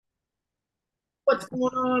What's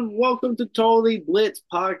going on? Welcome to Totally Blitz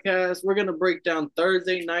Podcast. We're going to break down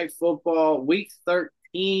Thursday night football, week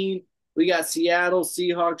 13. We got Seattle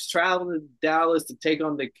Seahawks traveling to Dallas to take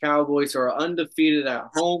on the Cowboys, who are undefeated at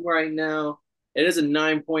home right now. It is a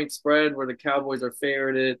 9-point spread where the Cowboys are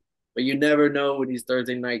favorited, but you never know with these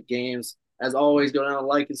Thursday night games. As always, go down and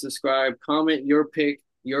like and subscribe. Comment your pick,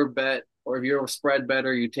 your bet, or if you're a spread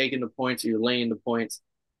better, you're taking the points or you're laying the points.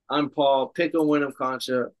 I'm Paul. Pick a win of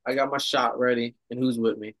Concha. I got my shot ready. And who's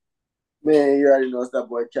with me? Man, you already know it's that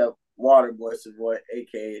boy Kev Water Boy, it's your boy,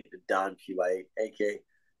 aka the Don P, like aka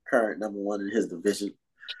current number one in his division.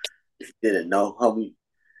 If you didn't know, homie.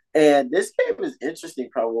 And this game is interesting,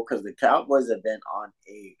 probably because the Cowboys have been on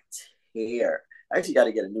a tear. I actually got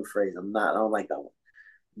to get a new phrase. I don't like that one.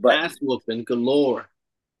 But Ass whooping galore.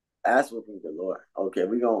 ass whooping galore. Okay,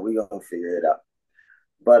 we gonna figure it out.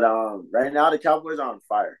 But right now the Cowboys are on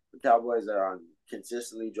fire. The Cowboys are on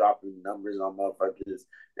consistently dropping numbers on motherfuckers,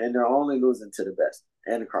 and they're only losing to the best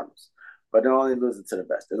and the Cardinals. But they're only losing to the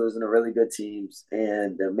best. They're losing to really good teams,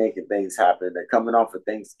 and they're making things happen. They're coming off of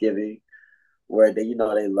Thanksgiving, where they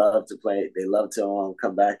love to play. They love to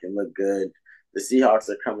come back and look good. The Seahawks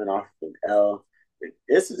are coming off an L.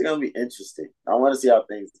 This is gonna be interesting. I want to see how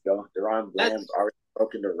things go. Deron Bland's That's already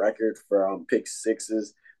broken the record for pick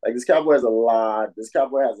sixes. Like this Cowboy has a lot. This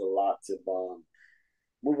Cowboy has a lot of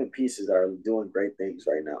moving pieces that are doing great things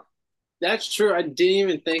right now. that's true. I didn't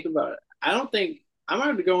even think about it. I don't think I'm gonna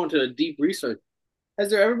have to go into a deep research. Has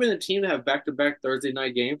there ever been a team to have back-to-back Thursday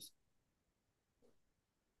night games?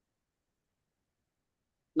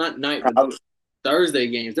 Not night, but Probably, Thursday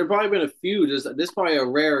games. There probably been a few. Just this is probably a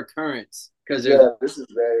rare occurrence because there's yeah, this is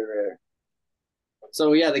very rare.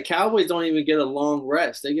 so yeah. The Cowboys don't even get a long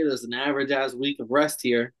rest. They get us an average ass week of rest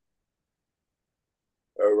here.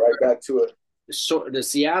 Right back to it. The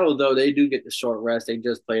Seattle though they do get the short rest. They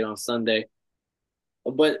just played on Sunday,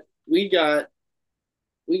 but we got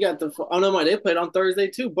the oh no, my they played on Thursday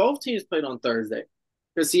too. Both teams played on Thursday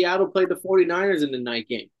because Seattle played the 49ers in the night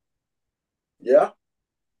game. Yeah,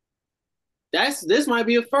 This might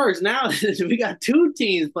be a first. Now we got two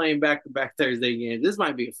teams playing back to back Thursday games. This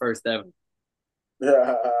might be a first ever.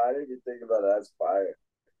 yeah. I didn't even think about that. That's fire.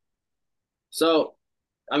 So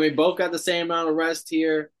I mean, both got the same amount of rest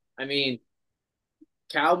here. I mean,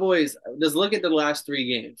 Cowboys, just look at the last three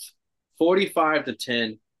games: 45 to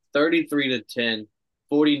 10, 33 to 10,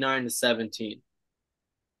 49 to 17.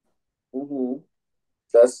 Mm-hmm.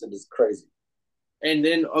 That's just crazy. And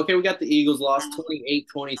then, okay, we got the Eagles lost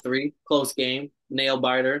 28-23, close game, nail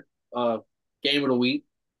biter, game of the week.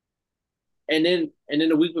 And then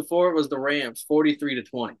the week before it was the Rams, 43 to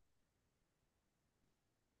 20.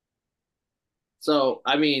 So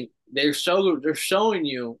I mean, they're showing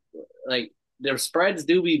you like their spreads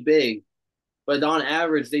do be big, but on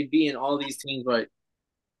average they beat in all these teams by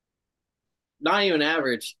not even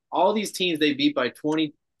average. All these teams they beat by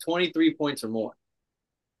 20, 23 points or more,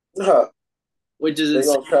 which is They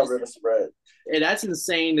gonna insane. cover the spread. And that's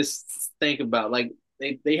insane to think about. Like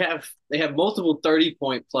they have multiple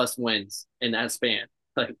 30-point plus wins in that span.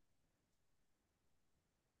 Like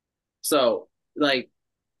so like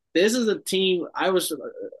this is a team I was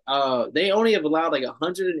they only have allowed like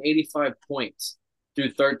 185 points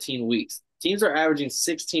through 13 weeks. Teams are averaging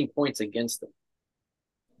 16 points against them.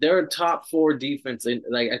 They're a top four defense in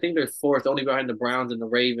like I think they're fourth only behind the Browns and the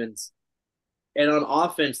Ravens. And on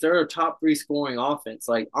offense, they're a top three scoring offense.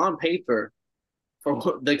 Like on paper,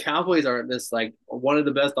 for the Cowboys are this like one of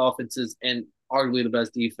the best offenses and arguably the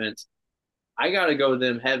best defense. I gotta go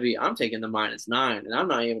them heavy. I'm taking the -9, and I'm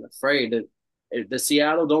not even afraid that if the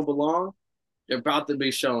Seattle don't belong, they're about to be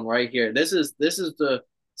shown right here. This is the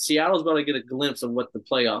Seattle's about to get a glimpse of what the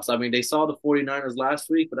playoffs. I mean, they saw the 49ers last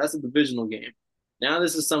week, but that's a divisional game. Now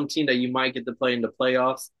this is some team that you might get to play in the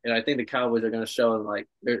playoffs, and I think the Cowboys are going to show them like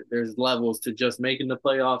there's levels to just making the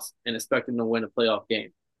playoffs and expecting to win a playoff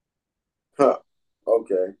game. Huh.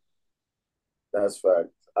 Okay, that's fact.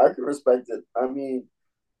 I can respect it. I mean,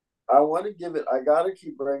 I want to give it. I gotta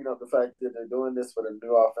keep bringing up the fact that they're doing this with a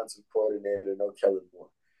new offensive coordinator, no Kellen Moore.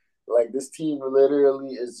 Like this team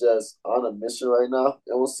literally is just on a mission right now,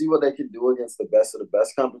 and we'll see what they can do against the best of the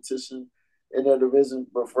best competition in their division.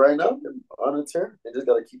 But for right now, they're on a tear. They just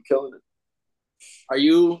gotta keep killing it. Are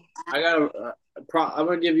you? I got a prop. I'm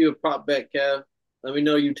gonna give you a prop bet, Kev. Let me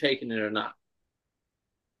know you taking it or not.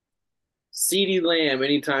 CeeDee Lamb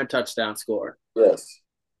anytime touchdown score. Yes.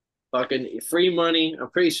 Fucking free money. I'm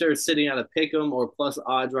pretty sure it's sitting at a pick 'em or plus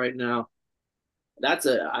odds right now.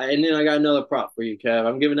 And then I got another prop for you, Kev.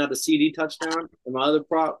 I'm giving out the CD touchdown and my other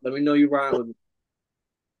prop. Let me know you ride with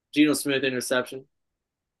Geno Smith interception.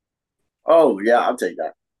 Oh yeah, I'll take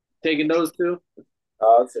that. Taking those two.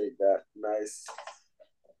 I'll take that. Nice.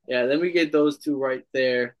 Yeah, then we get those two right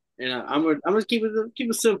there, and I'm gonna keep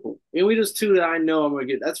it simple. And we just two that I know I'm gonna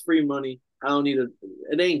get. That's free money. I don't need a.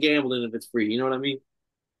 It ain't gambling if it's free. You know what I mean?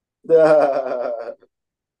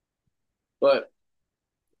 But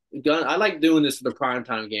gun. I like doing this for the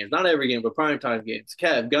primetime games. Not every game, but primetime games.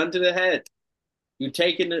 Kev, gun to the head. You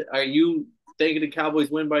taking it? Are you thinking the Cowboys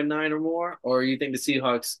win by 9 or more, or you think the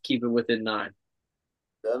Seahawks keep it within 9?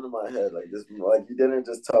 Gun in my head, like this, like you didn't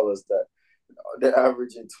just tell us that they're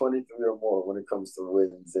averaging 23 or more when it comes to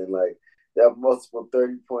wins, and like they have multiple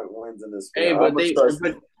 30-point wins in this game. Hey, I'm but gonna they, trust.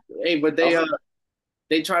 but I'm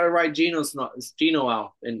they try to write Gino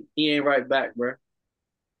out, and he ain't right back, bro.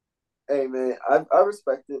 Hey man, I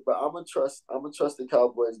respect it, but I'm gonna trust the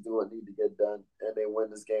Cowboys do what need to get done, and they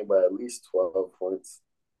win this game by at least 12 points.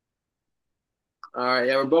 All right,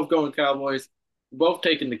 yeah, we're both going Cowboys. We're both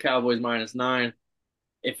taking the Cowboys -9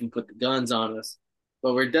 if you put the guns on us.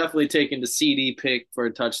 But we're definitely taking the CD pick for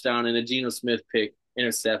a touchdown and a Geno Smith pick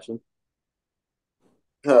interception.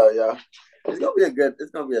 Oh yeah, it's gonna be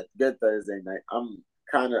a good Thursday night.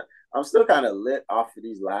 I'm still kind of lit off of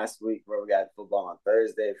these last week where we got football on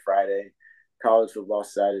Thursday, Friday, college football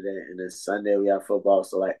Saturday, and then Sunday we have football.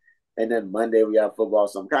 So like, and then Monday we have football.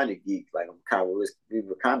 So I'm kind of geeked. Like we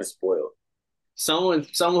were kind of spoiled. Someone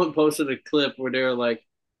posted a clip where they're like,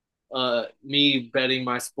 me betting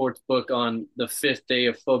my sports book on the fifth day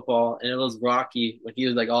of football, and it was Rocky when he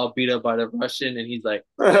was like all beat up by the Russian, and he's like,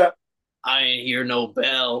 I ain't hear no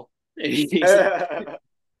bell.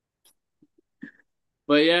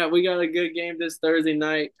 But yeah, we got a good game this Thursday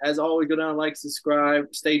night. As always, go down, like,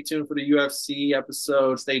 subscribe. Stay tuned for the UFC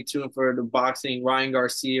episode. Stay tuned for the boxing. Ryan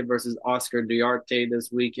Garcia versus Oscar Duarte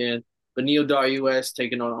this weekend. Benil.us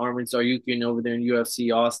taking on Armin Saryukian over there in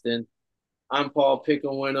UFC Austin. I'm Paul Pick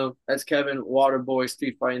and win 'em. That's Kevin Waterboy,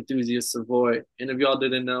 Street Fight Enthusiast Savoy. And if y'all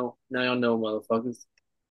didn't know, now y'all know, motherfuckers.